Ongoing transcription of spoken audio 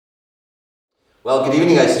Well, good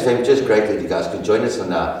evening, Oasis family. Just great that you guys could join us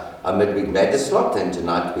on our midweek madness slot. And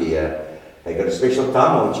tonight we have got a special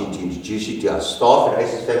time. I want you to introduce you to our staff at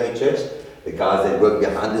Oasis Family Church, the guys that work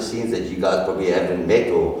behind the scenes that you guys probably haven't met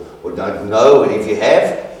or don't know. And if you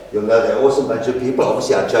have, you'll know they're an awesome bunch of people.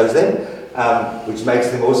 Obviously, I chose them, which makes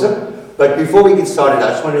them awesome. But before we get started, I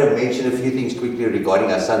just wanted to mention a few things quickly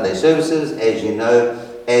regarding our Sunday services. As you know,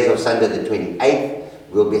 as of Sunday the 28th,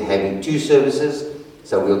 we'll be having two services.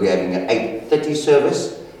 So we'll be having an 8:30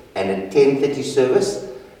 service and a 10:30 service.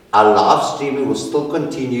 Our live streaming will still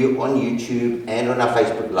continue on YouTube and on our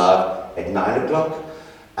Facebook Live at 9 o'clock.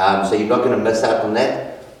 So you're not going to miss out on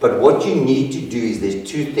that. But what you need to do is there's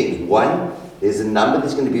two things. One, there's a number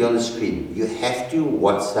that's going to be on the screen. You have to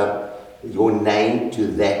WhatsApp your name to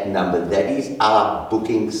that number. That is our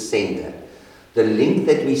booking center. The link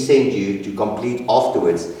that we send you to complete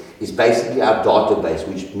afterwards is basically our database,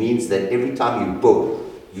 which means that every time you book,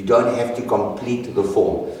 you don't have to complete the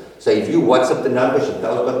form. So if you WhatsApp the number,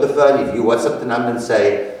 Chantal's got the phone. If you WhatsApp the number and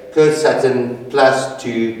say, Kurt Sutton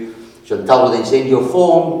 +2, Chantal will then send you a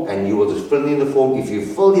form and you will just fill in the form. If you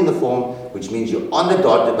filled in the form, which means you're on the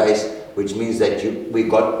database, which means that we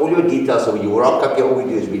got all your details. So when you rock up here, all we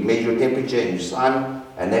do is we measure your temperature and you sign,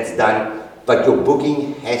 and that's done. But your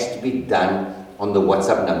booking has to be done on the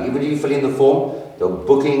WhatsApp number. Even if you fill in the form, the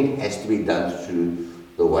booking has to be done through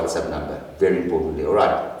the WhatsApp number. Very importantly. All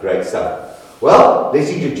right, great stuff. Well, let's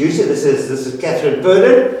introduce it. This is Catherine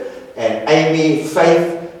Purden and Amy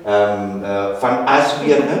Faith van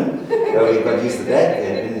Asvieren. We got used to that.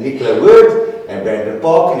 And Nicola Wood and Brandon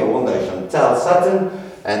Park, and you all know Chantal Sutton.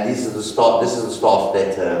 And this is the staff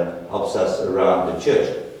that helps us around the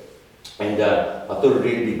church. And I thought it would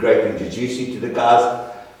really be great to introduce you to the guys.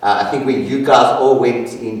 I think when you guys all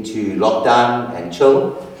went into lockdown and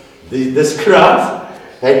chill, this crowd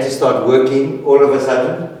had to start working all of a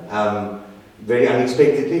sudden, very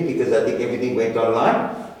unexpectedly, because I think everything went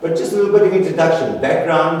online. But just a little bit of introduction,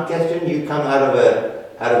 background. Catherine, you come out of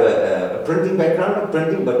a printing background, not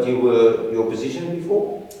printing, but you were your position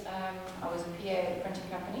before. I was a PA at a printing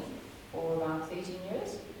company for about 13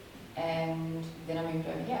 years, and then I moved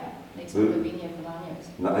over here. Next month I've been here for 9 years.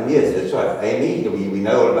 9 years, that's right. Amy, we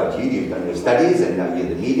know all about you. You've done your studies, and now you're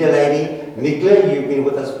the media lady. Nicola, you've been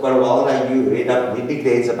with us for quite a while now. You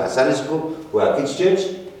heads up our Sunday school or our kids' church.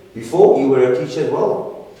 Before, you were a teacher as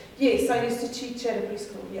well. Yes, I used to teach at a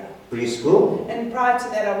preschool, yeah. Preschool? And prior to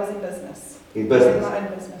that, I was in business. In business? In my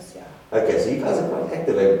own business, yeah. Okay, so you guys are quite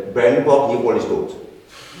active. Brandon Park, you've always taught.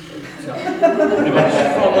 Pretty much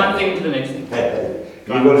from one thing to the next thing.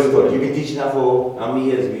 You've always taught. You've been teaching now for how many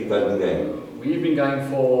years have you guys been going? We've been going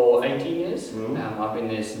for 18 years. Mm-hmm. I've been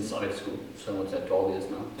there since I left school, so what's that, 12 years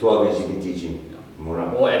now? 12 years you've been teaching. Yeah. More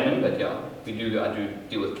admin, but yeah, I do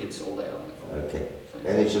deal with kids all day long. Okay.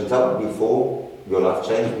 And then Chantal, before your life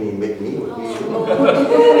changed when you met me, what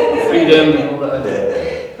was Freedom and all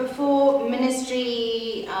that. Before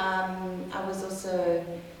ministry, I was also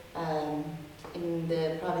in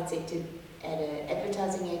the private sector at an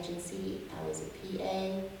advertising agency. I was a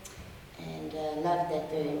PA and loved that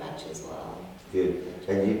very much as well. Good.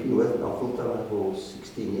 And you've been with now full-time for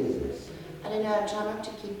 16 years, yes? I don't know, I try not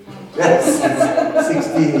to keep count.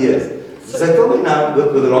 16 years. So tell me now,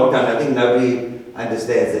 with the lockdown, I think nobody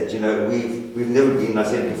understands that, we've never been, I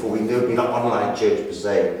said before, we've never been an online church per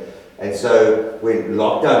se. And so when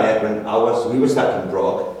lockdown happened, we were stuck in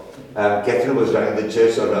Prague. Catherine was running the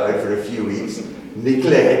church on her own for a few weeks.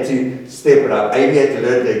 Nicola had to step it up. Amy had to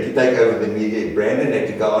learn to take over the media. Brandon had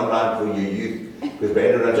to go online for your youth, because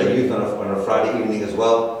Brandon runs our youth on a Friday evening as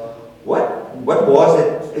well. What was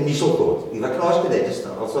that initial thought? If I can ask you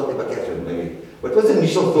that, I'll start there by Catherine maybe. What was the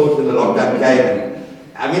initial thought when the lockdown came?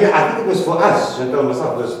 I think it was for us, Chantal and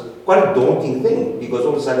myself, it was quite a daunting thing, because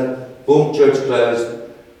all of a sudden, boom, church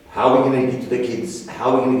closed. How are we going to get to the kids?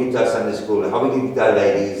 How are we going to get to our Sunday school? How are we going to get to our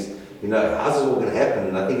ladies? How's this all going to happen?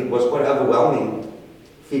 And I think it was quite an overwhelming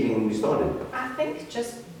feeling when we started. I think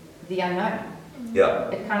just the unknown. Yeah.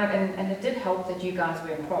 It kind of, and it did help that you guys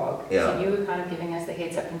were in Prague. Yeah. So you were kind of giving us the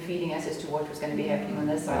heads up and feeding us as to what was going to be happening on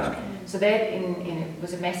this side. Yeah. So that it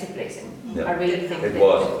was a massive blessing. Yeah. I really think It that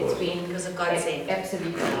was. it's been Because of God's sake.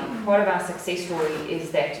 absolutely part of our success story is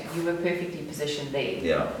that you were perfectly positioned there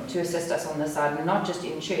to assist us on this side, and not just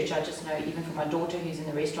in church. I just know even for my daughter who's in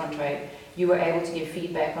the restaurant trade, you were able to give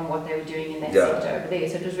feedback on what they were doing in that sector over there.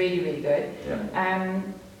 So it was really, really good. Yeah.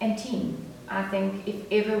 And team. I think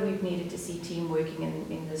if ever we've needed to see team working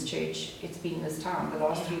in this church, it's been this time. The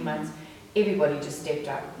last 3 months everybody just stepped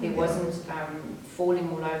up. There wasn't falling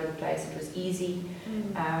all over the place. It was easy.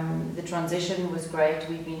 The transition was great.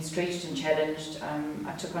 We've been stretched and challenged.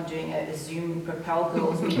 I took on doing a Zoom Propel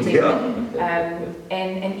Girls meeting.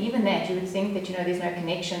 And even that, you would think that, there's no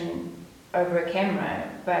connection over a camera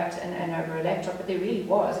and over a laptop, but there really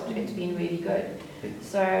was. It's been really good.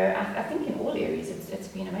 So I think in all areas it's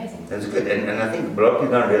been amazing. That's good. And I think a lot of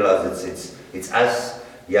people don't realise it's us,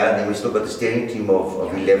 and then we still got the steering team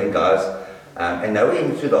of 11 guys. And now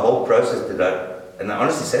we're through the whole process and I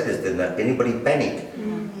honestly say this, did not anybody panic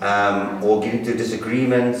or get into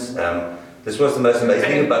disagreements. This was the most amazing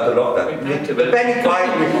thing about the lockdown. We panicked by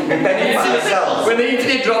ourselves. When the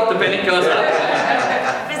internet dropped, the panic goes up.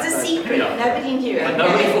 There's a secret. Nobody knew it. And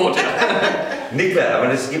nobody thought it. Nicola, I'm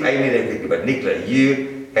going to skip Amy there quickly, but Nicola,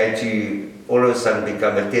 you had to all of a sudden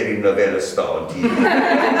become a telenovela star on TV.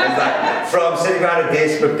 It's like, from sitting around a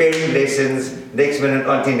desk preparing lessons, next minute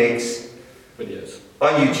Auntie Next, Videos.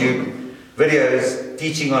 on YouTube, videos,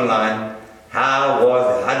 teaching online.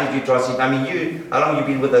 How did you transition? I mean, how long have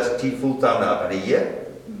you been with us full time now? About a year?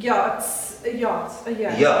 Yeah, it's a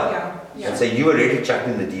year. Yeah. And so you were already chucked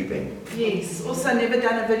in the deep end. Yes, also never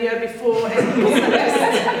done a video before, and also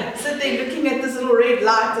just sit there looking at this little red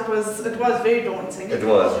light. It was very daunting. It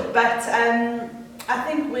was. But I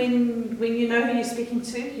think when you know who you're speaking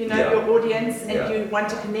to, you know your audience, and you want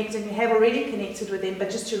to connect, and you have already connected with them, but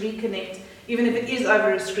just to reconnect, even if it is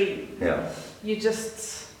over a screen, it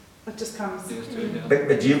just comes.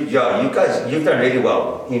 But you guys, you've done really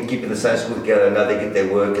well in keeping the same school together. Now they get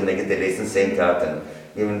their work and they get their lessons sent out, and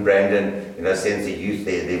even Brandon, sends the youth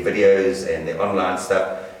their videos and their online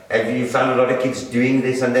stuff. Have you found a lot of kids doing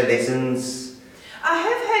this on their lessons? I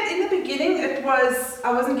have had, in the beginning,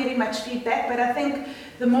 I wasn't getting much feedback, but I think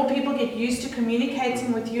the more people get used to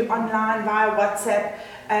communicating with you online via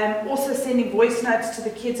WhatsApp, also sending voice notes to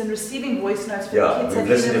the kids and receiving voice notes from the kids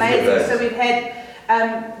has been amazing. So we've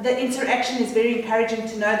had, the interaction is very encouraging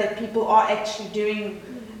to know that people are actually doing,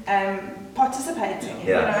 participating,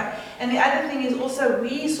 And the other thing is also,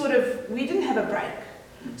 we didn't have a break.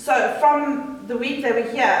 So from the week they were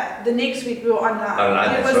here, the next week we were online.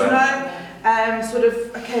 There was no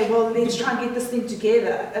okay, well, let's try and get this thing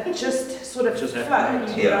together. It just sort of flowed,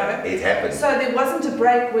 it happened. So there wasn't a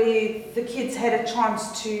break where the kids had a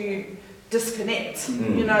chance to disconnect.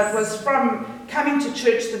 It was from coming to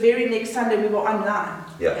church the very next Sunday we were online.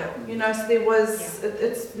 So there was,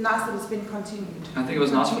 it's nice that it's been continued. I think it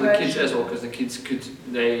was nice for the kids as well, because the kids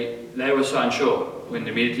they were so unsure when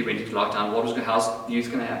they immediately went into lockdown, how's the youth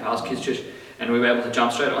going to have, how's kids church, and we were able to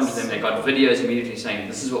jump straight onto them. They got videos immediately saying,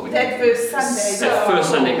 this is what we That first Sunday. That first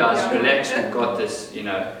Sunday, guys, relax, we've got this,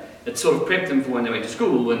 it sort of prepped them for when they went to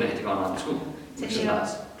school, when they had to go online to school, which is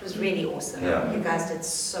nice. It was really awesome. You guys did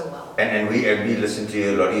so well. And we listened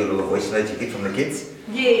to a lot of your little voice notes you get from the kids.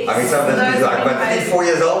 Yes. I mean, some of them are like 3-4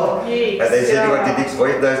 years old. Yes. And they said you want to next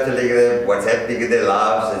voice notes telling them what's happening in their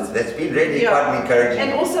lives. That's been really quite encouraging.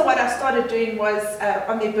 And also what I started doing was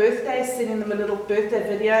on their birthdays, sending them a little birthday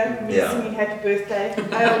video, me singing happy birthday,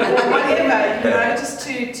 or whatever, just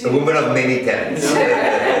to a woman of many talents.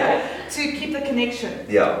 to keep the connection.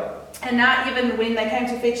 Yeah. And now even when they came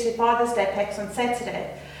to fetch their Father's Day packs on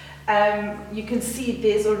Saturday, you can see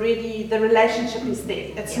there's already, the relationship is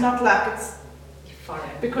there. It's not like it's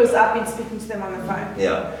because I've been speaking to them on the phone.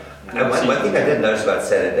 And one thing I did notice about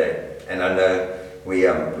Saturday, and I know we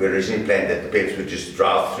originally planned that the parents would just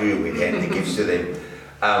drive through, we'd hand the gifts to them,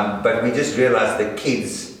 but we just realized the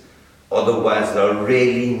kids are the ones that are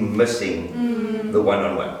really missing the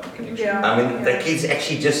one-on-one. I mean, the kids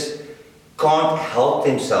actually just can't help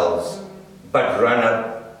themselves but run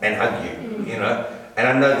up and hug you, And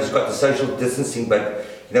I know there's got the social distancing, but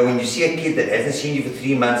when you see a kid that hasn't seen you for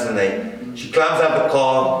 3 months and she climbs out of the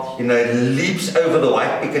car, leaps over the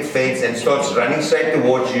white picket fence and starts running straight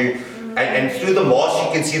towards you, and through the mask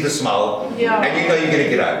you can see the smile, and you're going to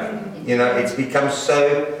get out. It's become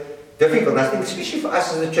so difficult. And I think especially for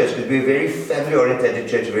us as a church, because we're a very family-oriented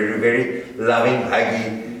church, we're a very loving,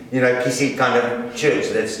 huggy, kissy kind of church.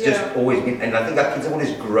 That's just always been, and I think our kids have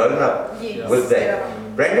always grown up with that.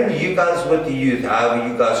 Brandon, you guys with the youth, how have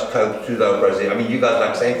you guys coped through the whole process? I mean, you guys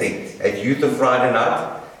like same thing. At youth on Friday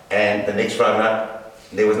night, and the next Friday night,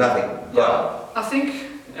 there was nothing. I think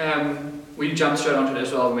we jumped straight onto it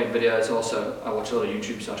as well. We made videos also. I watch a lot of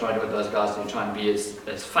YouTube, so I try to do what those guys do, try and be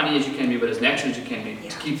as funny as you can be, but as natural as you can be,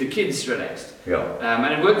 to keep the kids relaxed.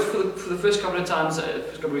 And it worked for the first couple of times.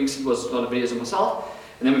 First couple of weeks it was a lot of videos of myself,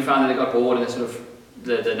 and then we found that they got bored and they sort of,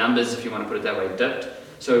 the numbers, if you want to put it that way, dipped.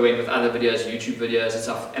 So we went with other videos, YouTube videos and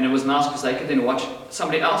stuff, and it was nice because they could then watch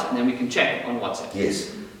somebody else and then we can chat on WhatsApp.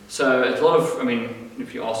 Yes. So it's a lot of,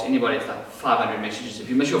 if you ask anybody, it's like 500 messages. If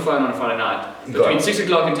you miss your phone on a Friday night, between 6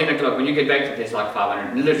 o'clock and 10 o'clock, when you get back, there's like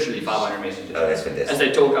 500, literally 500 messages. Oh, that's fantastic. As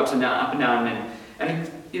they talk up and down, and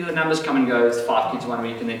the numbers come and go. It's 5 kids one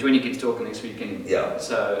week, and then 20 kids talk the next week. And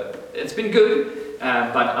so it's been good,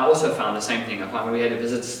 but I also found the same thing. I found when we had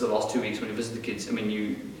visits the last 2 weeks, when you visit the kids, I mean,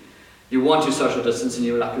 you want your social distance, and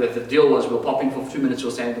you were like, the deal was we'll pop in for 2 minutes,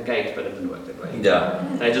 we'll stand at the gate, but it didn't work that way. Yeah.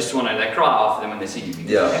 They just want to, they cry after them when they see you, because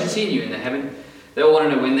they haven't seen you, and they all want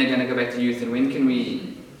to know when they're going to go back to youth, and when can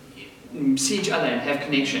we see each other and have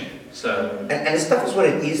connection. So and the stuff is what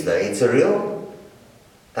it is, though. It's a real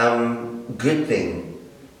good thing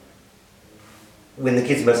when the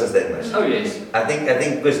kids miss us that much. Oh yes. I think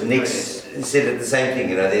because Nick said it the same thing.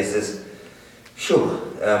 There's this,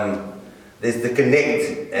 there's the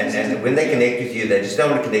connect, and when they connect with you, they just don't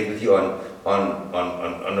want to connect with you on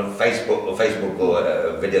a Facebook or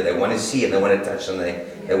a video. They want to see and they want to touch and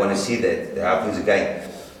they want to see that how things are going.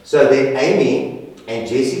 So then Amy and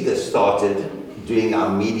Jessica started doing our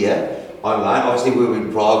media online. Obviously we were in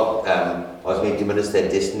Prague. I was meant to minister at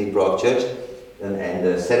Destiny Prague Church,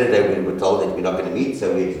 and Saturday we were told that we're not going to meet,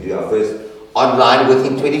 so we had to do our first online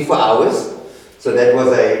within 24 hours. So that was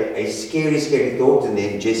a scary thought, and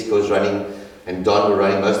then Jessica was running and Don were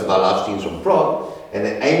running most of our live streams from Prague, and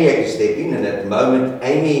then Amy had to step in, and at the moment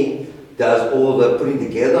Amy does all the putting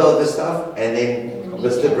together of the stuff, and then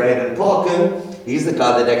Mr. Brandon Parkin, he's the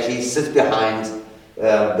guy that actually sits behind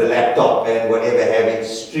the laptop and whatever, having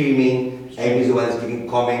streaming. Amy's the one that's giving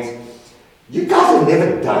comments. You guys have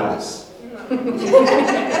never done this. Alright,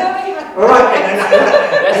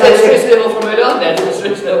 that's the stress level from earlier. That's the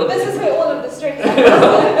stress level. This is where all of the stress comes.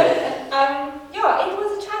 Yeah, it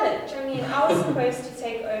was a challenge. I mean, I was supposed to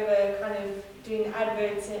take over kind of doing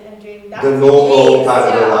adverts and doing that. the normal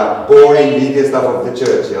kind of like boring media stuff of the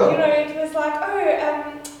church, You know, it was like,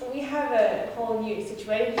 we have a whole new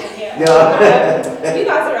situation here. You guys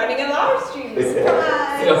are running a live stream.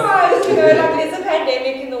 Surprise! Surprise! You know, like there's a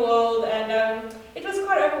pandemic in the world, and it was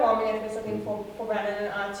quite overwhelming at first, I think, for Brandon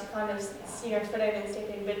and I to kind of, fill in and step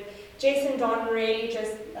in. But Jason and Don really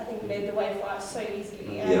just, I think, led the way for us so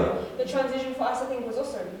easily. And the transition for us, I think, was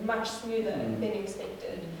also much smoother than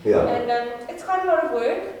expected. And it's quite a lot of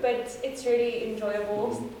work, but it's really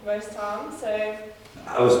enjoyable most times. So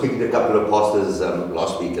I was speaking to a couple of pastors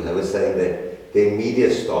last week, and they were saying that their media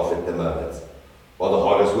staff at the moment are the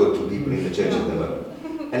hardest working people in the church at the moment.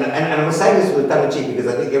 And I'm saying this with a tongue in cheek because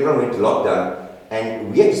I think everyone went to lockdown,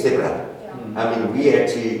 and we had to step it up. I mean, we had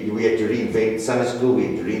to reinvent Sunday school, we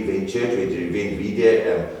had to reinvent church, we had to reinvent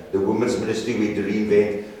media, the women's ministry, we had to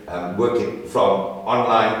reinvent working from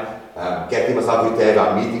online. Kathy and myself, we had to have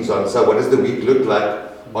our meetings on. So what does the week look like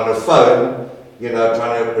on a phone?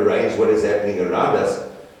 Trying to arrange what is happening around us.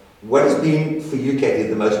 What has been for you, Kathy,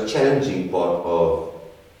 the most challenging part of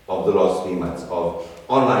the last 3 months of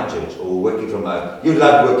online church or working from home? You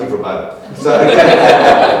love working from home, so.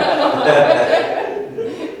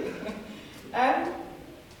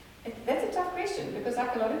 That's a tough question, because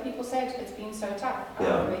like a lot of people say, it's been so tough.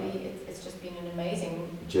 Really, it's just been an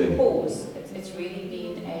amazing journey. Pause. It's really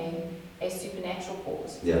been a supernatural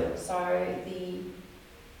pause. So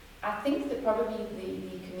I think that probably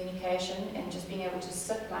the communication and just being able to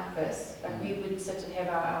sit like this, like we would sit and have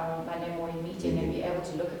our Monday morning meeting and be able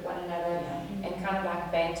to look at one another and kind of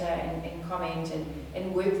like banter and comment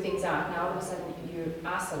and work things out. Now all of a sudden you're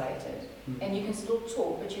isolated and you can still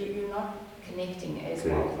talk, but you're not connecting as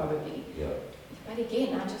well probably. But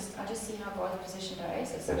again, I just see how God's positioned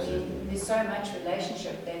Oasis. I mean, there's so much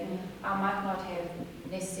relationship that I might not have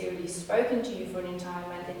necessarily spoken to you for an entire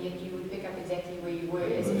month, and yet you would pick up exactly where you were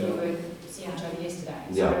as if you were seeing each other yesterday.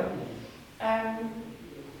 So, I'm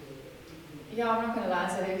not going to lie,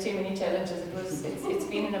 so there are too many challenges. It's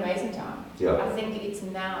been an amazing time. I think it's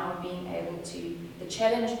now being able to, the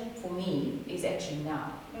challenge for me is actually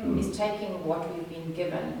now, is taking what we've been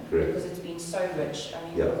given, because it's been so rich. I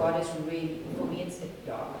mean, God has really, for me, I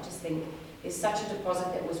just think there's such a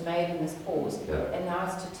deposit that was made in this pause, and now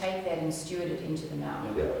it's to take that and steward it into the now.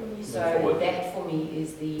 So that for me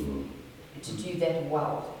is to do that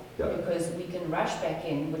well, because we can rush back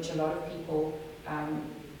in, which a lot of people,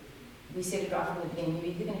 we said it right from the beginning, you're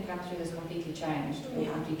either going to come through this completely changed or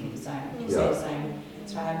completely the same. Stay the same.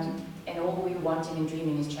 And all we're wanting and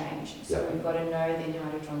dreaming is change. So we've got to know then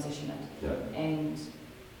how to transition it. And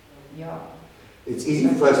it's easy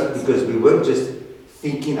for us because we weren't just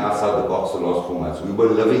thinking outside the box the last 4 months, we were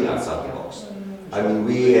living outside the box. I mean,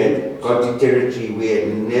 we had gone to territory we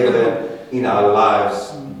had never in our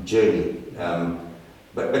lives journeyed.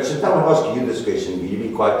 But Chantal, I want to ask you this question. Will you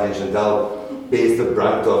be quite clear? Chantal bears the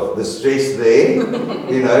brunt of the stress there,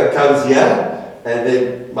 comes here. And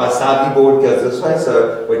then my sounding board goes this way,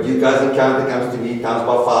 so what you guys encounter comes to me, times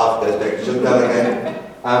by 5, goes back to Chantal again.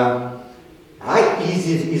 How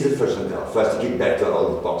easy is it for Chantal for us to get back to our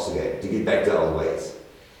old box again, to get back to our old ways?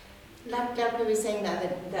 Like we were saying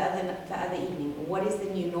the other evening, what is the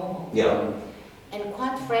new normal? Yeah. And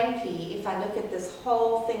quite frankly, if I look at this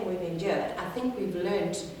whole thing we've endured, I think we've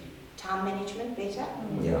learned time management better.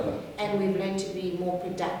 Yeah. And we've learned to be more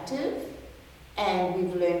productive, and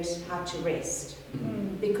we've learned how to rest.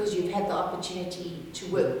 Because you've had the opportunity to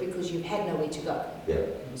work because you've had nowhere to go. Yeah.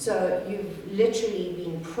 So you've literally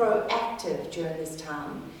been proactive during this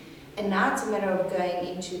time. And now it's a matter of going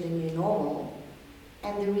into the new normal.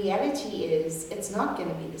 And the reality is, it's not going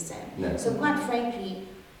to be the same. No. So quite frankly,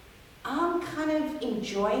 I'm kind of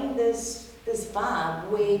enjoying this vibe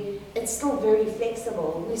where it's still very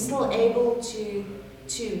flexible. We're still able to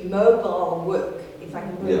mobile work, if I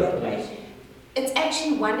can put it that way. It's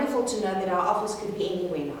actually wonderful to know that our office could be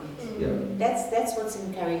anywhere now. Yeah. That's what's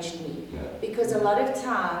encouraged me. Yeah. Because a lot of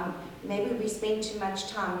time, maybe we spend too much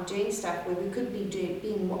time doing stuff where we could be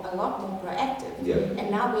being a lot more proactive. Yeah. And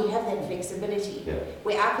now we have that flexibility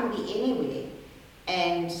where I can be anywhere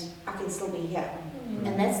and I can still be here.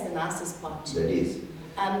 And that's the nicest part too. That is.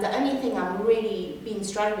 The only thing I'm really been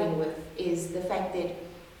struggling with is the fact that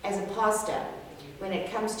as a pastor, when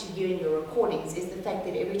it comes to you and your recordings, is the fact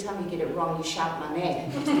that every time you get it wrong, you shout my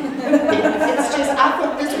name. It's just, I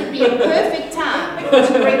thought this would be a perfect time to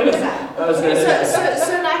bring this up.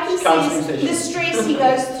 So like he says, the stress, he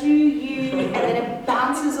goes through you, and then it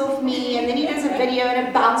bounces off me, and then he does a video and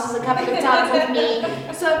it bounces a couple of times off me.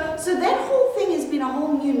 So that whole thing has been a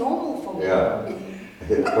whole new normal for me. Yeah.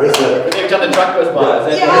 Where's the... Every time the truck goes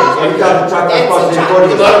by. Every time the truck goes by, the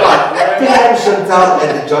recording is like, Chantal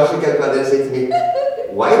and Joshua came by and said to me,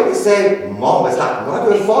 why would you say mom? It's like,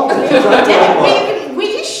 not her fault.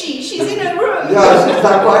 Where is she? She's in her room. Yeah, she's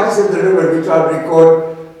like, why is in the room when we try to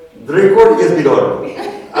record? The recording has been horrible.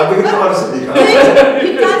 I'm being honest with you guys.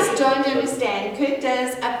 You guys don't understand. Kurt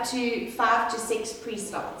does up to 5 to 6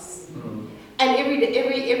 pre-starts. And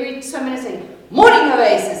every so many say, morning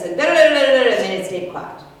Oasis, and then it's dead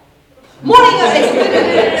quiet. Morning Oasis,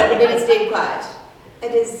 and then it's dead quiet.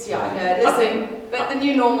 It is, listen, but the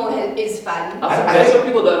new normal is fun. I think that's what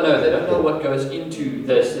people don't know. They don't know what goes into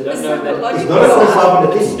this. They don't know that it's not a 45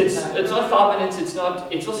 minute thing. It's not 5 minutes.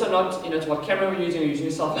 It's also not, it's what camera we're using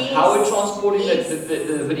yourself, and Yes. how we're transporting Yes.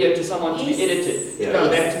 the video to someone to be edited. Yeah. To come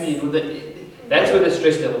back to me. That's where the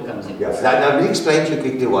stress level comes in. Yeah. Now let me explain to you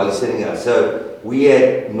quickly while you're sitting here. So we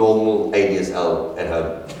had normal ADSL at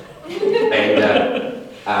home, and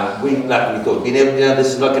we thought, this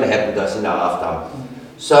is not going to happen to us in our lifetime.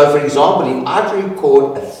 So, for example, if I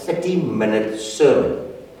record a 30-minute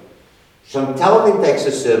sermon, Chantal then takes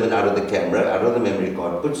a sermon out of the camera, out of the memory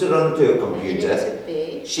card, puts it onto her computer.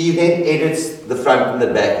 She then edits the front and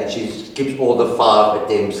the back, and she skips all the 5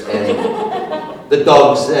 attempts and the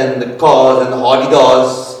dogs and the cars and the Hardy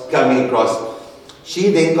Dars coming across.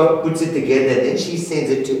 She then puts it together, and then she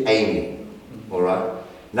sends it to Amy. All right.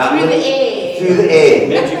 Now, Through the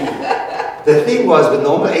air. The thing was, with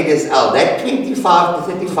normal ADSL, that 25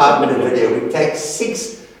 to 35 minute video would take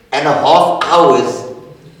 6.5 hours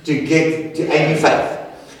to get to Amy Faith.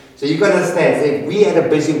 So you can understand, if we had a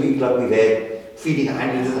busy week like we've had, feeding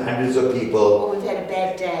hundreds and hundreds of people, Or we've had a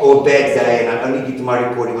bad day. or a bad day, and I only get to my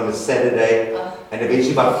recording on a Saturday, and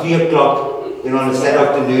eventually by 3 o'clock, on a Saturday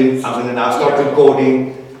afternoon, I'm going to now start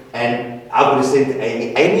recording, and I would have sent to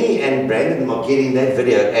Amy. Amy and Brandon are getting that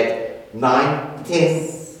video at 9, 10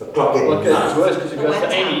 o'clock at night. It's worse because it goes to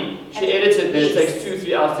Amy. She edits it, and it takes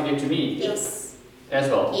 2-3 hours to get to me. Yes. As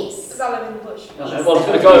well. Yes. Because I live in the bush. Well, it's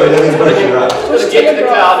going to go. It's going to get to the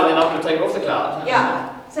cloud, and then I'm going to take it off the cloud.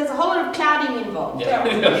 Yeah. So it's a whole lot of clouding involved. Yeah.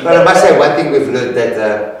 But I must say, one thing we've learned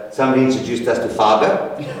that somebody introduced us to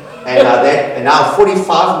fiber, and now a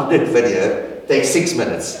 45-minute video takes 6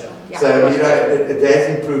 minutes. Yeah. So it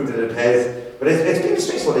has improved, and it has, but it's been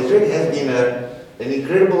stressful. It really has been an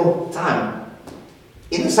incredible time.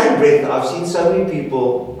 In the same breath, I've seen so many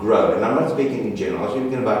people grow, and I'm not speaking in general. I'm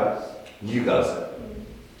speaking about you guys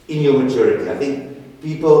in your maturity. I think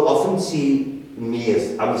people often see me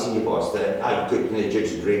as I'm a senior pastor. I'm good in the church,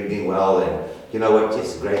 doing well, and you know what?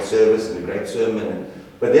 Just a great service and a great sermon.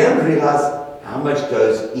 But they don't realize how much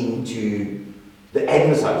goes into the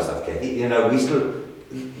admin side of stuff, Kathy.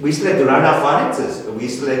 We still have to run our finances. We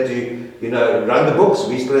still have to, run the books.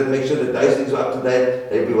 We still have to make sure that those things are up to date,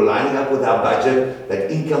 that we were lining up with our budget,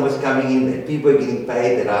 that income was coming in, that people are getting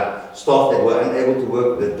paid, that our staff that were unable to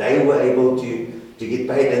work, that they were able to get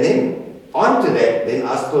paid. And then, onto that, then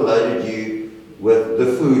I still loaded you with the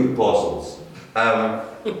food parcels.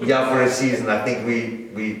 Yeah, for a season, I think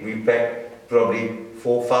we packed probably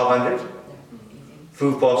 400-500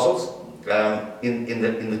 food parcels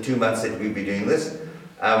in the 2 months that we've been doing this.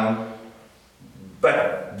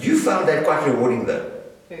 But you found that quite rewarding, though.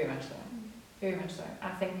 Very much so. Very much so. I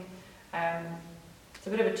think it's a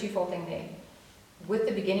bit of a twofold thing there. With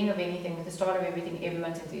the beginning of anything, with the start of everything,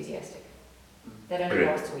 everyone's enthusiastic. That only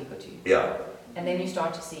Correct. lasts a week or two. Yeah. And then you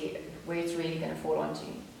start to see where it's really going to fall onto.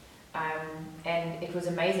 And it was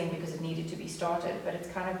amazing because it needed to be started, but it's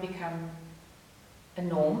kind of become a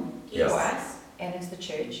norm Yes. for us, and it's the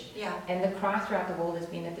church. Yeah. And the cry throughout the world has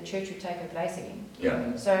been that the church would take her place again.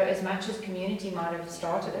 Yeah. So as much as community might have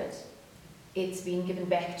started it, it's been given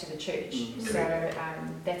back to the church. So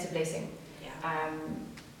that's a blessing. Yeah.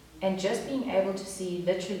 And just being able to see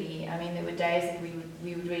literally, I mean, there were days that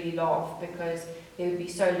we would really laugh because there would be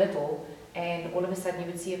so little, and all of a sudden you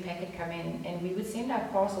would see a packet come in, and we would send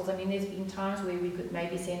out parcels. I mean, there's been times where we could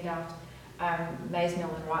maybe send out maize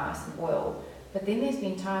meal and rice and oil, but then there's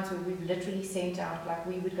been times where we've literally sent out, like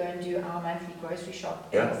we would go and do our monthly grocery shop,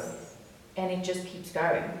 Yeah. and it just keeps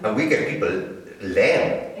going. And we get people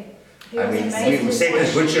lamb. There I was mean, amazing we sent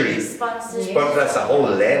this butchery. Sponsors. Sponsored us a whole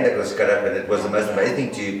lamb that was cut up, and it was the most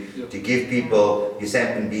amazing to give people your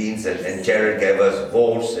samp and beans, and Jared gave us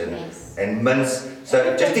wors Yes. and mince.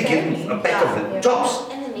 So just to give them a pack of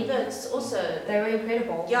chops. And the Nevotes also. They were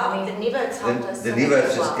incredible. Yeah, I the mean, Nevotes helped us. The so Nevotes much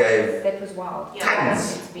just as well. gave that was wild. Yeah.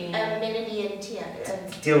 Tons. It's been, Melody and Tia.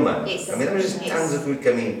 Tillman. Yes. I mean, there was just Yes. tons of food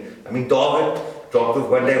coming. I mean, David dropped off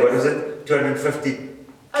one day, what was it? 250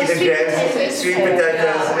 kilograms, sweet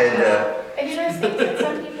potatoes, and and you know, things that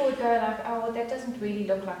some people would go like, oh, well, that doesn't really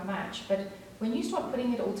look like much. But when you start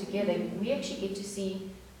putting it all together, we actually get to see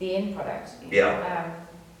the end product. yeah,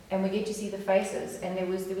 And we get to see the faces. And there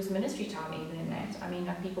was ministry time even in that. I mean,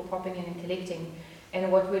 like people popping in and collecting.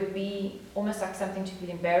 And what would be almost like something to feel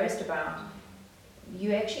embarrassed about,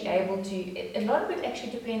 you're actually able to, a lot of it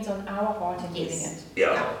actually depends on our heart in giving it.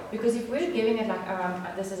 yeah, Because if we're giving it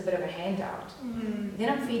like, this is a bit of a handout, then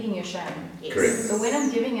I'm feeding your shame. Yes. Correct. But when I'm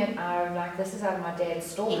giving it out of like, this is out of my dad's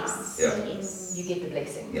storehouse, Yes. Yeah. Yes. you get the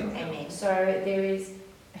blessing. yeah. Amen. So there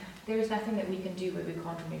is nothing that we can do where we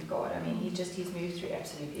can't remove God. I mean, he's moved through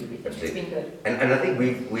absolutely everything. It's been good. And I think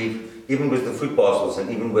we've even with the food parcels, and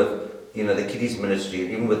even with the kiddies ministry,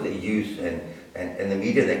 and even with the youth and the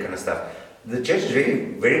media and that kind of stuff, the church has really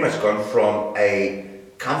very much gone from a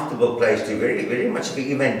comfortable place to very, very much of an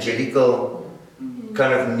evangelical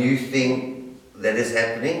kind of new thing that is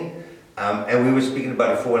happening. And we were speaking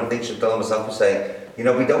about it before, and I think Chantal and myself were saying, we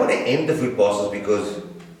don't want to end the food parcels because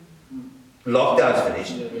lockdown's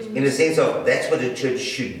finished. In the sense of that's what the church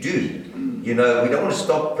should do. We don't want to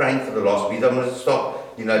stop praying for the lost. We don't want to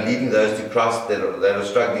stop, leading those to Christ that are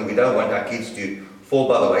struggling. We don't want our kids to fall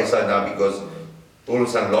by the wayside now because all of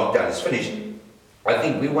a sudden lockdown is finished. I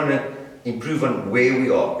think we want to improve on where we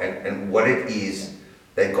are and what it is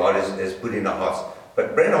that God has put in our hearts.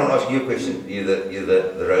 But Brandon, I want to ask you a question. You're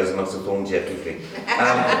the rose amongst the thorns here, quickly.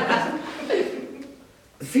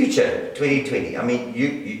 The future, 2020. I mean,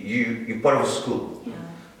 you're part of a school.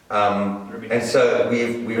 And so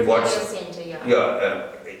we've watched. Center,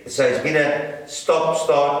 So it's been a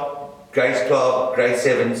stop-start, grade 12, grade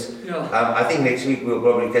 7s. Yeah. I think next week we'll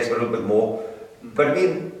probably catch a little bit more. But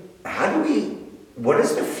I mean, what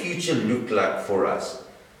does the future look like for us?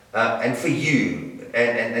 And for you,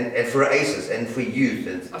 and for ACES, and for youth?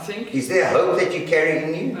 And I think. is there hope that you carry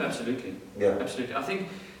in you? Absolutely. Yeah. Absolutely. I think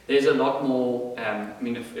there's a lot more,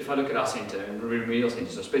 if I look at our centre and remedial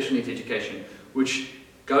centres, so special needs education, which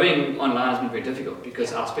going online has been very difficult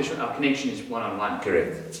because our connection is one-on-one.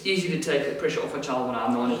 Correct. It's easy to take the pressure off a child when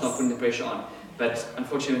I'm the one who's not putting the pressure on. But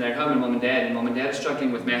unfortunately, when they're at home and mom and dad are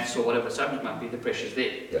struggling with maths or whatever the subject might be, the pressure's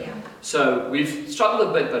there. Yeah. So we've struggled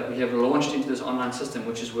a bit, but we have launched into this online system,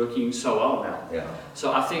 which is working so well now. Yeah.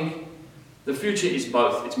 So I think the future is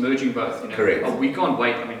both. It's merging both. Correct. We can't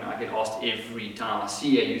wait. I mean, I get asked every time I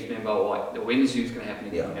see a youth member, when is youth going to happen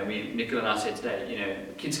again? Yeah. Nicola and I said today,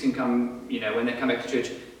 kids can come, when they come back to church,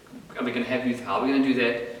 are we going to have youth? How are we going to do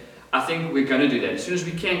that? I think we're going to do that. As soon as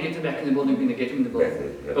we can get them back in the building, we're going to get them in the building.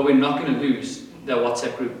 Exactly, yeah. But we're not going to lose the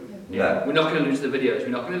WhatsApp group. No. We're not going to lose the videos. We're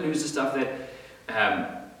not going to lose the stuff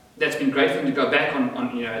that's been great for them to go back on.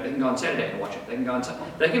 They can go on Saturday and watch it. They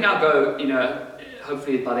can now go.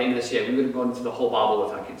 Hopefully by the end of this year, we would have gone through the whole Bible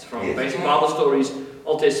with our kids, from basic Bible stories,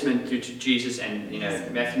 Old Testament to Jesus, and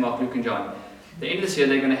Matthew, Mark, Luke, and John. The end of this year,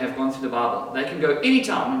 they're going to have gone through the Bible. They can go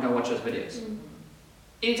anytime and go watch those videos.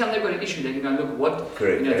 Anytime they've got an issue, they can go and look what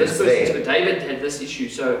this person. David had this issue,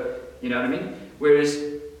 so you know what I mean. Whereas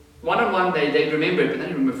one-on-one, they remember it, but they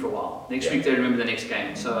don't remember it for a while. Next week, they remember the next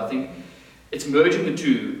game. So I think it's merging the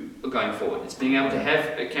two going forward. It's being able to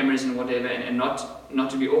have cameras and whatever, and not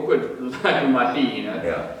to be awkward like it might be, you know.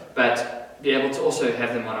 Yeah. But be able to also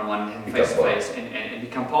have them one-on-one and face-to-face and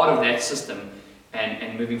become part of that system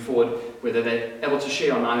and moving forward, whether they're able to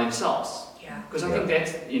share online themselves. Yeah. Because I think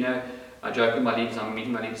that's, you know, I joke with my leaders, I'm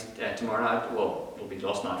meeting my leaders tomorrow night, well, it'll be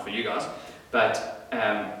last night for you guys, but,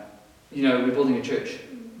 you know, we're building a church.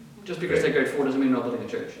 Just because they go forward doesn't mean we're not building a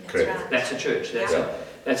church. That's a church.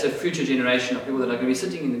 That's a future generation of people that are going to be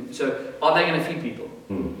sitting in. So are they going to feed people?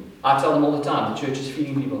 I tell them all the time, the church is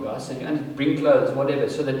feeding people, guys. So you can bring clothes, whatever,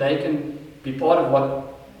 so that they can be part of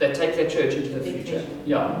what they take their church into the future.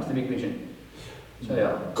 Yeah, into the big vision. So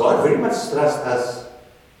yeah. God very much trusts us,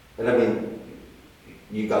 and I mean,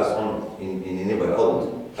 you guys aren't in any way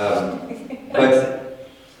old, but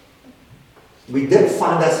we did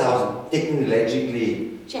find ourselves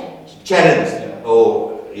technologically challenged,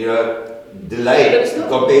 or you know, delayed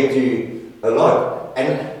compared to a lot.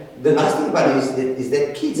 And the nice thing about it is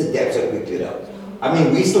that kids adapt so quickly. I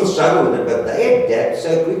mean, we still struggle with it, but they adapt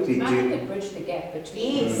so quickly I to. could bridge the gap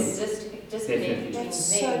between the disconnect between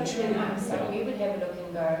them and us. Like we would have a look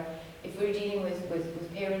and go, if we're dealing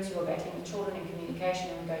with parents who are battling with children in communication,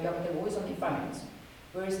 and we go, yeah, but they're always on their phones.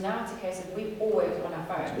 Whereas now it's a case of we're always on our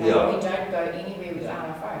phone. We don't go anywhere without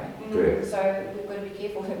our phone. Correct. So we've got to be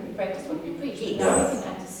careful that we practice what we preach. But now we can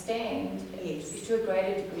understand to a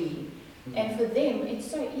greater degree. And for them,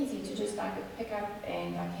 it's so easy to just like pick up,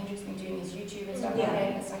 and like Hendrik's been doing his YouTube and stuff like that.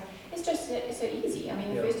 And it's like, it's just so easy. I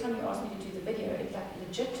mean, the first time you asked me to do the video, it like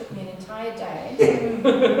legit took me an entire day. And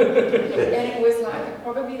it was like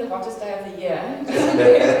probably the hottest day of the year.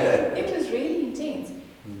 It was really intense.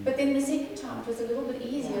 But then the second time it was a little bit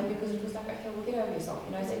easier because it was like, okay, well, get over yourself.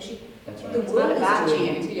 You know, it's actually the world is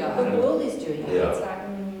doing it. The world is doing it. It's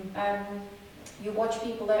like you watch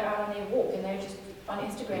people that are out on their walk and they're just on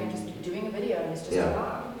Instagram just doing a video and it's just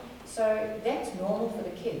live. So that's normal for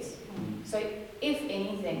the kids. So if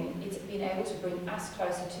anything, it's been able to bring us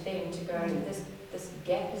closer to them to go, this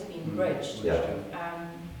gap has been bridged.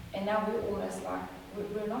 And now we're almost like,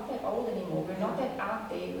 we're not that old anymore. We're not that out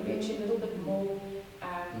there. We're actually a little bit more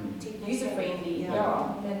user-friendly.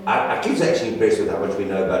 Our kids are actually impressed with how much we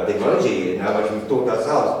know about technology and how much we've taught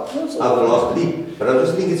ourselves over the last week. But I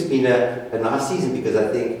just think it's been a nice season because I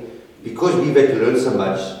think because we've had to learn so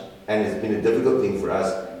much and it's been a difficult thing for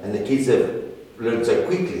us and the kids have learned so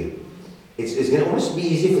quickly, it's going to almost be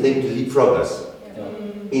easy for them to leapfrog us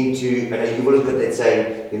into, and you will look at that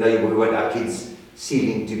saying, you know, we want our kids'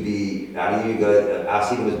 ceiling to be, how do you go, our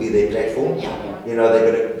ceiling must be their platform. You know,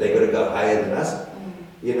 they've got to go higher than us.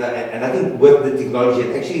 You know, and I think with the technology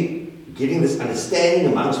and actually getting this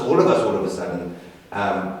understanding amongst all of us all of a sudden,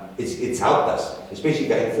 it's helped us, especially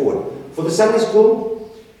going forward. For the Sunday school,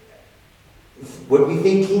 what we're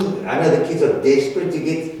thinking, I know the kids are desperate to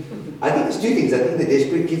get, I think there's two things. I think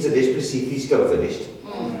the kids are desperate to see Fisco finished.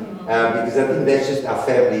 Because I think that's just our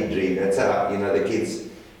family dream. That's our, you know, the kids,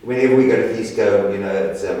 whenever we go to Fisco, you know,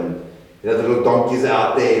 it's, you know, the little donkeys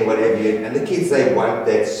out there and what have you, and the kids, they want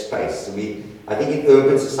that space. I think in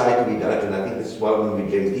urban society we don't, and I think this is why when we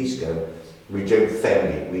dream Fisco, we dream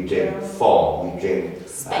family, we dream farm, we dream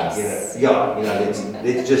space. You know,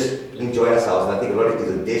 let's just enjoy ourselves. And I think a lot of kids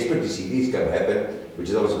are desperate to see Fisco happen, which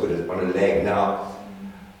is also put on a lag now.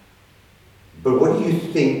 But what do you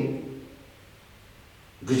think?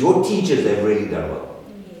 Because your teachers have really done well.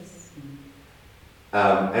 Yes.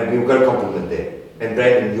 And we've got to compliment them. And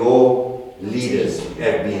Brandon, your leaders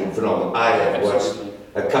have been phenomenal. I have watched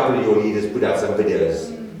a couple of your leaders put out some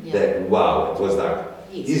videos that, wow, it was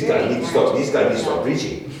like, these guys need to stop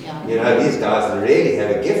preaching. You know, these guys really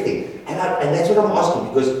have a gifting. And that's what I'm asking,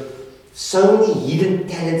 because so many hidden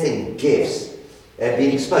talents and gifts have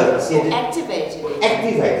been exposed. I said, activated.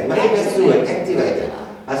 Maybe that's the word, activated.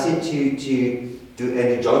 I said to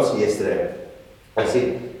Andy Johnson yesterday, I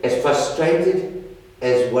said, as frustrated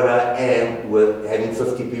as what I am with having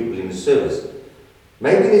 50 people in the service,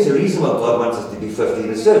 maybe there's a reason why God wants us to be 50 in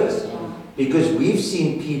the service. Because we've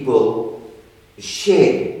seen people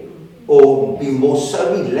share or be more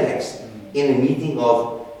so relaxed in a meeting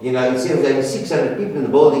of, you know, instead of having 600 people in the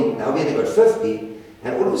building, now we only got 50,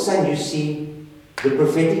 and all of a sudden you see the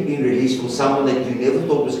prophetic being released from someone that you never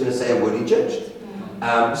thought was going to say a word in church.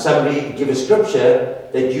 Somebody give a scripture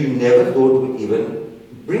that you never thought would even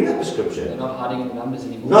bring up a scripture. They're not hiding in the numbers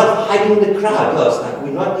anymore. Not hiding in the crowd. It's like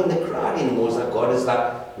we're not in the crowd anymore. It's like God has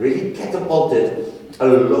like really catapulted a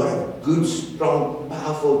lot of good, strong,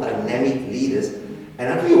 powerful, dynamic leaders.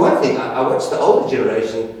 And I'll tell you one thing, I watch the older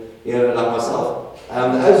generation, you know, like myself.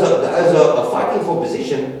 Those are fighting for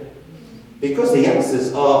position because the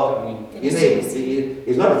youngsters are You know,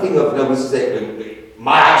 it's not a thing of, we say,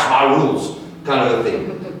 my house, my rules, kind of a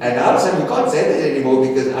thing. And all of a sudden, we can't say that anymore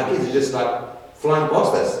because our kids are just like flying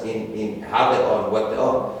past us in how they are and what they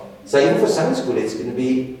are. So even for Sunday school, it's going to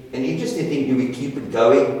be an interesting thing. Do we keep it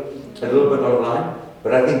going a little bit online?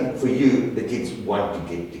 But I think for you, the kids want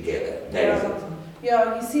to get together. That is it.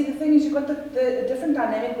 Yeah, you see, the thing is, you've got the different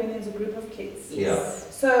dynamic when there's a group of kids. Yeah.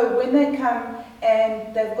 So when they come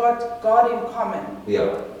and they've got God in common,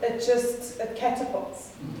 it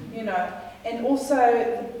catapults, you know. And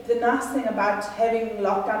also, the nice thing about having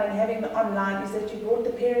lockdown and having the online is that you brought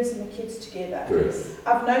the parents and the kids together. Correct.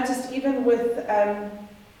 I've noticed even with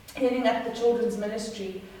heading up the children's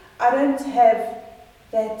ministry, I don't have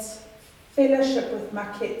that fellowship with my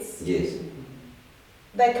kids. Yes.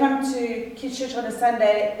 They come to kids' church on a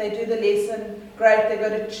Sunday, they do the lesson, great, they go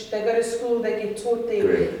to school, they get taught there.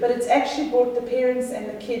 Correct. But it's actually brought the parents and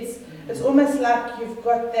the kids. It's almost like you've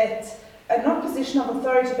got that, not position of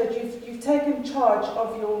authority, but you've taken charge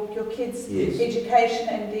of your kids' education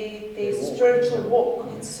and their spiritual walk.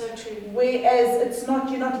 It's so true. Whereas it's not,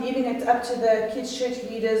 you're not leaving it up to the kids' church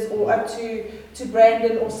leaders or up to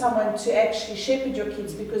Brandon or someone to actually shepherd your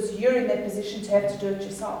kids, because you're in that position to have to do it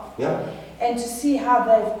yourself. Yeah. And to see how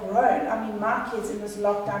they've grown. I mean, my kids in this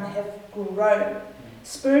lockdown have grown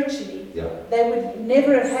spiritually. Yeah. They would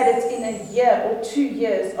never have had it in a year or 2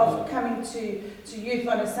 years of coming to youth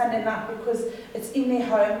on a Sunday night, because it's in their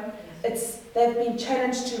home. They've been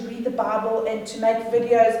challenged to read the Bible and to make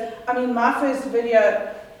videos. I mean, my first video,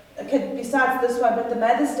 okay, besides this one, but the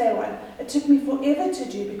Mother's Day one, it took me forever to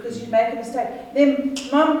do because you'd make a mistake. Then,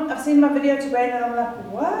 Mom, I've seen my video to Brandon, and I'm like,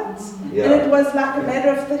 what? Yeah. And it was like a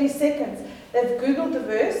matter of 30 seconds. They've Googled the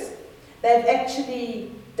verse, they've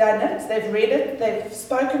actually done it, they've read it, they've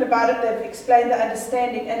spoken about it, they've explained the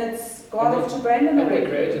understanding, and it's gone off to Brandon And already. they're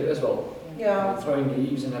creative as well. Yeah. Throwing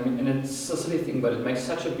leaves, and it's a silly thing, but it makes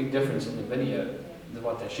such a big difference in the video,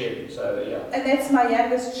 what they're sharing. So yeah. And that's my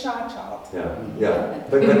youngest shy child. Yeah.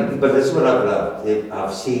 But this is what I've loved.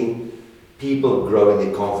 I've seen people grow in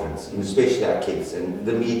their confidence, and especially our kids and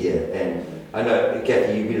the media. And I know,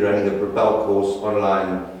 Kathy, you've been running a Propel course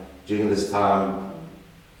online during this time.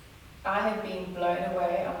 I have been blown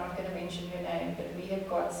away. I'm not going to mention her name, but we have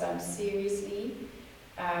got some seriously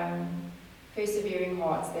persevering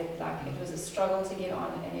hearts that, like, it was a struggle to get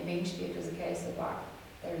on, and eventually it was a case of, like,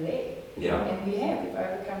 they're there. Yeah. And we've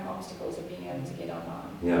overcome obstacles of being able to get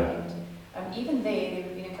online. Yeah. And even there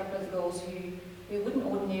have been a couple of girls who we wouldn't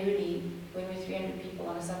ordinarily, when we're 300 people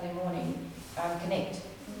on a Sunday morning, connect.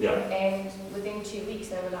 Yeah. And within 2 weeks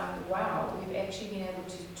they were like, wow, we've actually been able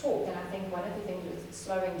to talk. And I think one of the things with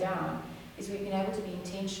slowing down is we've been able to be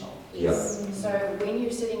intentional. Yes. So when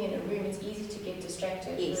you're sitting in a room, it's easy to get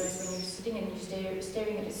distracted. Yes. Whereas when you're sitting and you're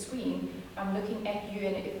staring at a screen, I'm looking at you,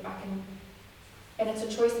 and if I can, and it's a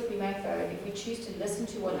choice that we make though. If we choose to listen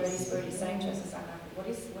to what the Holy Spirit is saying to us, it's like, what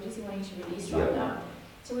is He wanting to release right now?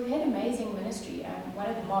 So we've had amazing ministry. One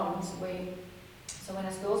of the moms, so when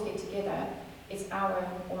us girls get together, it's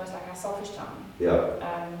almost like our selfish time.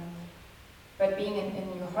 Yeah. But being in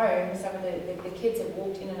your home, some of the kids have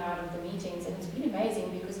walked in and out of the meetings, and it's been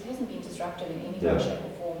amazing because it hasn't been disruptive in any way, shape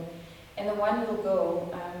or form. And the one little girl,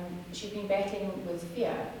 she'd been battling with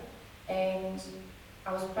fear, and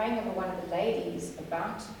I was praying over one of the ladies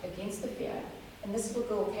against the fear, and this little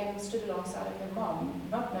girl came and stood alongside of her mom,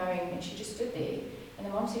 not knowing, and she just stood there. And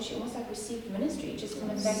the mom said she almost like received ministry just from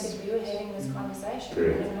the fact that we were having this conversation.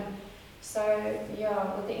 You know? So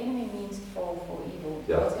yeah, what the enemy means for evil,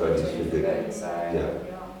 it's going to be good. So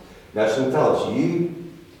Now Chantal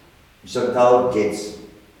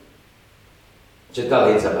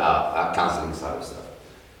heads up our counselling side of stuff.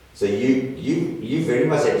 So you very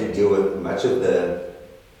much had to deal with much of the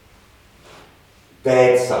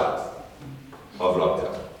bad side of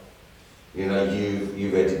lockdown. You know,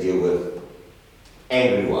 you've had to deal with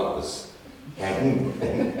angry wives and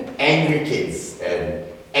angry kids and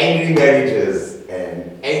angry marriages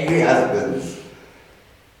and angry husbands,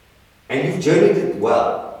 and you've journeyed it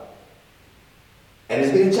well. And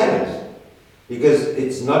it's been a challenge because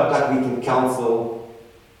it's not like we can counsel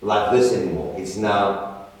like this anymore. It's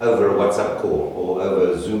now over a WhatsApp call or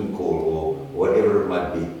over a Zoom call or whatever it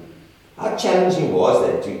might be. How challenging was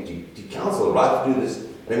that to counsel right through this?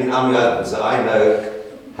 I mean, I'm your husband, so I know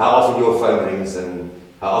how often your phone rings and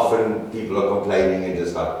how often people are complaining and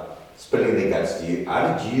just like spilling their guts to you.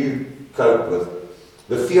 How did you cope with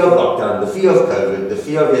the fear of lockdown, the fear of COVID, the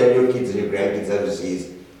fear of having your kids and your grandkids overseas,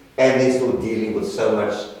 and then still dealing with so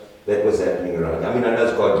much that was happening around? I mean, I know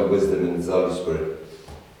it's godly wisdom and the Holy Spirit,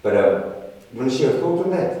 but you want to share a thought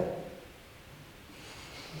on that?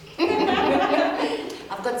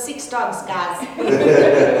 I I've got 6 dogs, guys.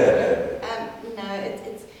 No,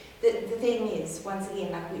 it's the thing is, once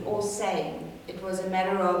again, like we all saying, it was a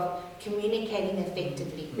matter of communicating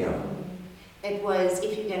effectively. Yeah. It was,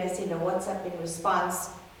 if you're going to send a WhatsApp in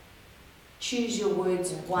response, choose your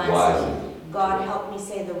words wisely. God help me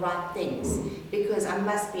say the right things. Because I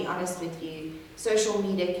must be honest with you, social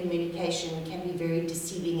media communication can be very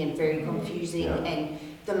deceiving and very confusing, and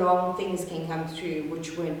the wrong things can come through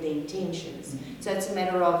which weren't the intentions. So it's a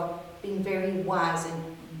matter of being very wise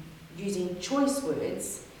and using choice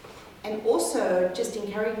words, and also just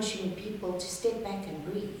encouraging people to step back and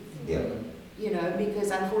breathe. Yeah. You know,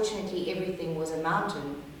 because unfortunately everything was a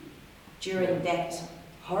mountain during that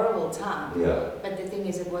horrible time. Yeah. But the thing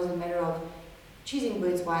is, it was a matter of choosing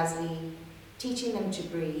words wisely, teaching them to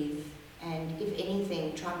breathe, and if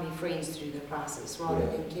anything, try and be friends through the process rather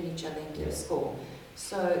than kill each other and keep score.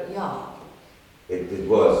 So, yeah. It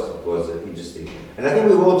was interesting. And I think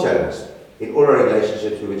we were all challenged. In all our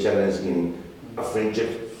relationships, we were challenged. In our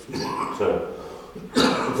friendships,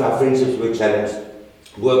 our friendships were challenged.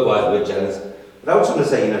 Work-wise, we were challenged. But I also want to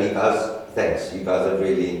say, you guys, thanks. You guys are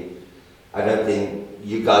really, I don't think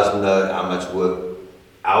you guys know how much work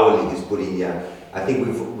our league is put in here. I think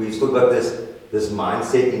we've still got this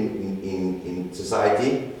mindset in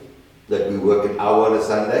society that we work an hour on a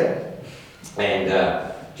Sunday, and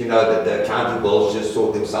that the accounting bills just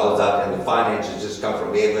sort themselves out, and the finances just come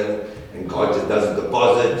from heaven, and God just does a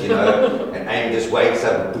deposit, and Amy just wakes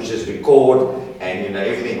up and pushes record, and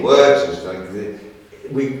everything works. It's like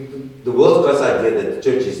the world's got this idea that the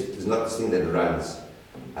church is not this thing that runs,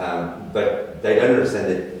 but they don't understand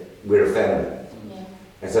that we're a family.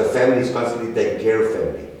 And so family is constantly taking care of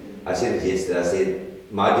family. I said it yesterday, I said,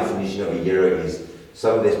 my definition of a hero is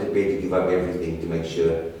someone that's prepared to give up everything to make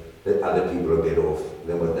sure that other people are better off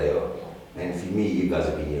than what they are. And for me, you guys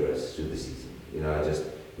have been heroes through the season. You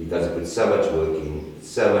guys have put so much work in,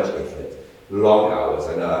 so much effort, long hours.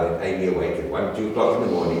 I know I had Amy awake at 1, 2 o'clock in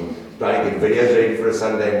the morning, trying to get videos ready for a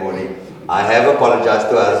Sunday morning. I have apologized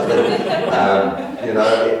to her husband.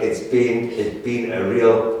 It's been a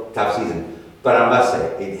real tough season. But I must say,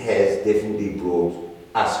 it has definitely brought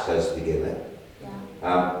us closer together.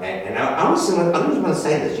 And I just want to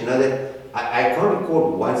say this, that I can't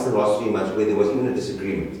recall once in the last 3 months where there was even a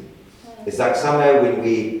disagreement. It's like somehow when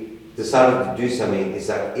we decided to do something, it's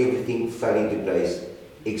like everything fell into place,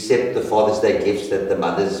 except the Father's Day gifts that the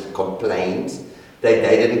mothers complained that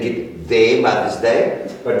they didn't get their Mother's Day.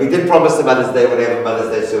 But we did promise the Mother's Day, whatever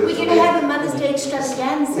Mother's Day service. We're going to have a Mother's Day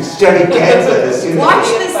extravaganza. Extravaganza. Watch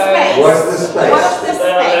the space. Watch the space. Watch the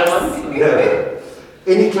space. Yeah.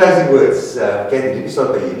 Any closing words? Kathy, let me start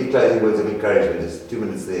by you. Any closing words of encouragement? Just 2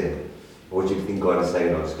 minutes there. What do you think God is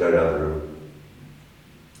saying? I'll just go down the room.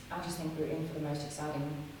 I just think we're in for the most exciting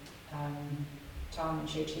time in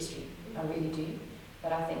church history. I really do.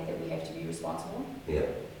 But I think that we have to be responsible. Yeah.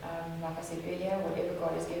 Like I said earlier, whatever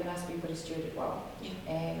God has given us, we've got to steward it well.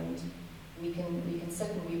 And we can sit,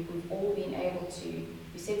 and we've all been able to.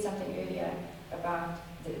 You said something earlier about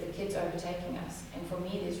the kids overtaking us, and for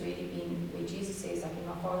me, there's really been where Jesus says, like in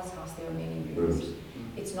my Father's house, there are many rooms.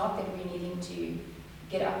 It's not that we're needing to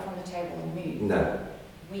get up from the table and move. No.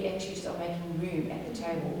 We actually start making room at the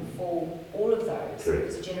table for all of those. Correct.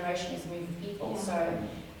 Because a generation is a move of people. So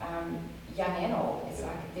young and old, it's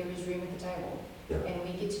like there is room at the table. Yeah. And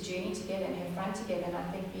we get to journey together and have fun together, and I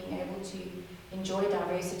think being able to enjoy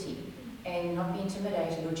diversity and not be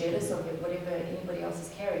intimidated or jealous of it, whatever anybody else is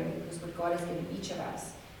carrying, because what God has given each of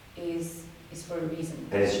us is for a reason.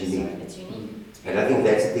 And it's unique. So it's unique. And I think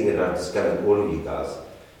that's the thing that I've discovered in all of you guys.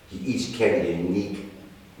 You each carry a unique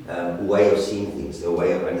way of seeing things, a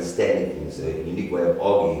way of understanding things, a unique way of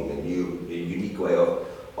arguing, a unique way of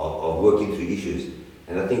working through issues.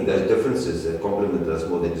 And I think those differences have complemented us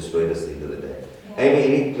more than destroyed us at the end of the day. Amy,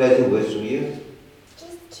 any closing words from you?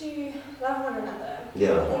 Just to love one another.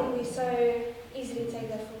 Yeah. I think we so easily take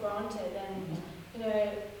that for granted, and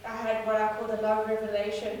I had what I call the love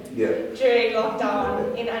revelation during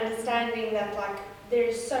lockdown, in understanding that there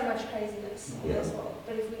is so much craziness in this world,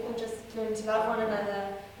 but if we can just learn to love one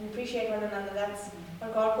another and appreciate one another, that's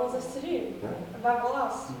what God calls us to do above all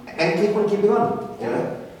else. And keep on keeping on.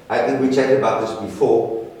 I think we chatted about this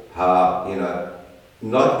before. How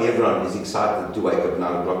not everyone is excited to wake up at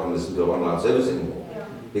 9 o'clock and listen to an online service anymore.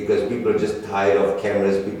 Because people are just tired of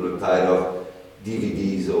cameras, people are tired of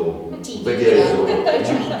DVDs or videos or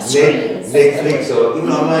Netflix or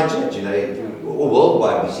even online church, or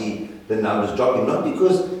worldwide we see the numbers dropping, not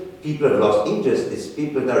because people have lost interest, it's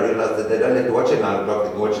people that realize that they don't have to watch at 9 o'clock, they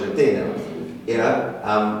can watch it at 10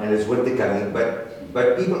 now, and it's winter coming,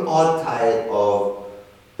 but people are tired of,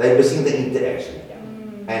 they're missing the interaction.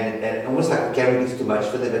 and almost like the camera gets too much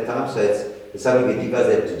for them at times, so it's something that you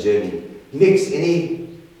guys have to journey. Next,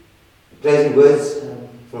 any closing words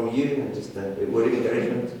from you, and just a word of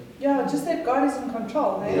encouragement? Yeah, just that God is in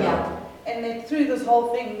control. Eh? Yeah. And that through this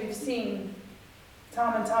whole thing, we've seen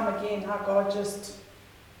time and time again how God just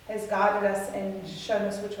has guided us and shown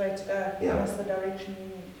us which way to go, given us the direction we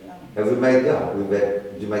need. And we've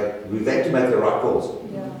had to make the right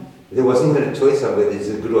calls. Yeah. There wasn't even a choice on whether it's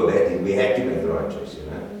a good or bad thing. We had to make the right choice, you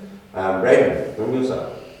know. Brayden, from your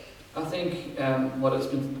side. I think what has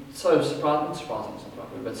been so surprising, it's not the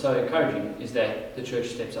right word, but so encouraging is that the church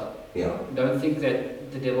steps up. Yeah. Don't think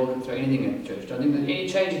that the devil can throw anything at the church. Don't think that any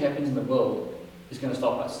change that happens in the world is going to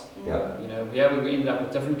stop us. Yeah. You know, we ended up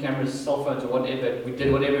with different cameras, cell phones, or whatever. We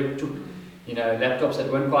did whatever it took. You know, laptops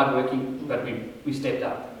that weren't quite working, but we stepped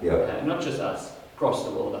up. Yeah. Not just us, across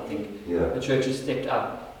the world. I think the church has stepped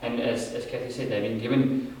up, and as Kathy said, they've been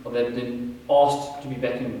given, or they've been asked to be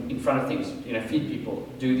back in front of things. You know, feed people,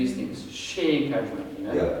 do these things, share encouragement. You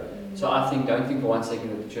know. Yeah. So don't think for one second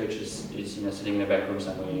that the church is sitting in a back room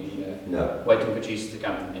somewhere, waiting for Jesus to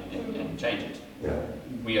come and change it. Yeah.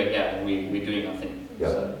 We are here and we're doing our thing. Yeah.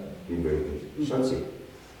 So. Been very good. Shansi,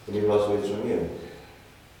 any last words from you?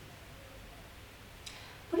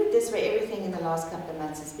 Put it this way, everything in the last couple of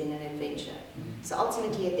months has been an adventure. So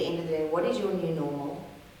ultimately, at the end of the day, what is your new normal?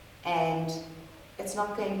 And it's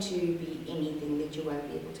not going to be anything that you won't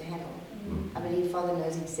be able to handle. I believe Father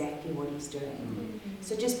knows exactly what He's doing.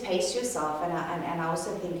 So just pace yourself, and I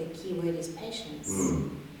also think a key word is patience.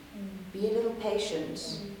 Be a little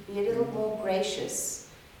patient, be a little more gracious,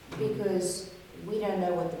 because we don't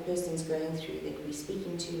know what the person's going through that we're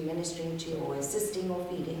speaking to, ministering to, or assisting or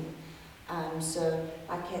feeding. So,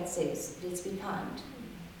 like Kat says, let's be kind.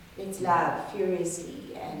 Let's love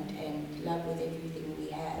furiously and love with everything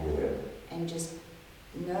we have. And just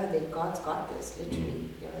know that God's got this, literally.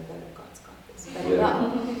 God's got this. But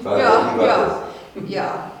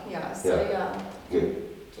Good.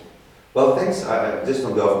 Well, thanks. Just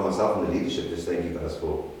on behalf of myself and the leadership, just thank you guys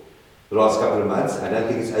for the last couple of months. I don't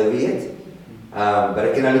think it's over yet, but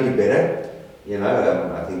it can only be better. You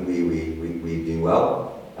know, I think we're doing well.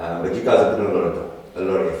 But you guys have put in a lot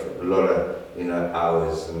of effort, a lot of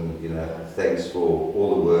hours, and thanks for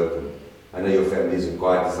all the work. And I know your families are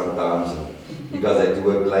quiet sometimes, and you guys have to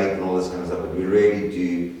work late and all this kind of stuff. But we really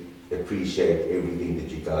do appreciate everything that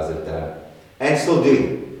you guys have done and still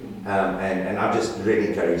doing. And I'm just really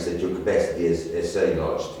encouraged that your capacity is so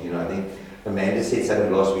enlarged. You know, I think Amanda said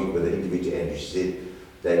something last week with the interview to Andrew. She said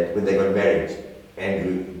that when they got married,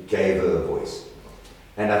 Andrew gave her a voice.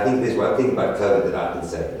 And I think there's one thing about COVID that I can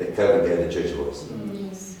say, that COVID gave the church a voice.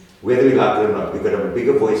 Yes. Whether we like it or not, we've got a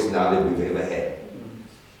bigger voice now than we've ever had.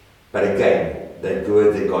 But again, that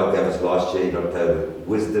word that God gave us last year in October,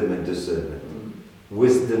 wisdom and discernment.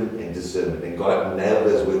 Wisdom and discernment. And God nailed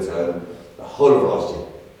those words home the whole of last year.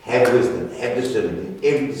 Have wisdom, have discernment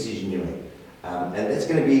in every decision you make. And that's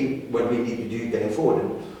going to be what we need to do going forward.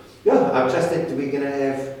 And I trust that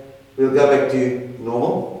we'll go back to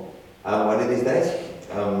normal one of these days.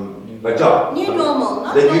 But John, new normal,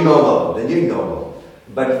 not the new normal.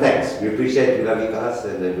 But thanks, we appreciate it, we love you guys,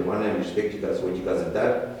 and we want to respect you guys for what you guys have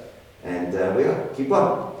done. And keep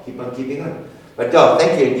on keeping on. But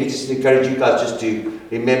thank you, and we just encourage you guys just to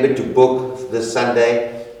remember to book this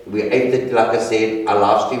Sunday. We're 8:30, like I said, our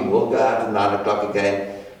live stream will go out at 9 o'clock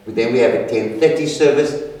again. But then we have a 10:30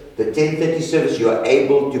 service. The 10:30 service, you are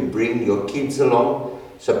able to bring your kids along,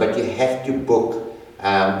 but you have to book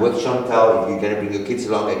with Chantal if you're going to bring your kids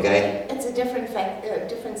along again. It's a different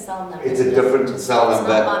cell number. It's a different cell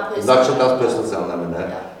number. It's not Chantal's personal cell number, no.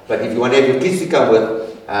 Yeah. But if you want to have your kids to come with,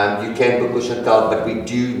 you can book with Chantal, but we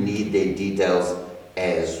do need their details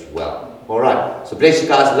as well. All right. So bless you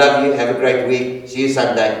guys. Love you. Have a great week. See you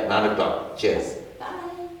Sunday, 9 o'clock. Cheers.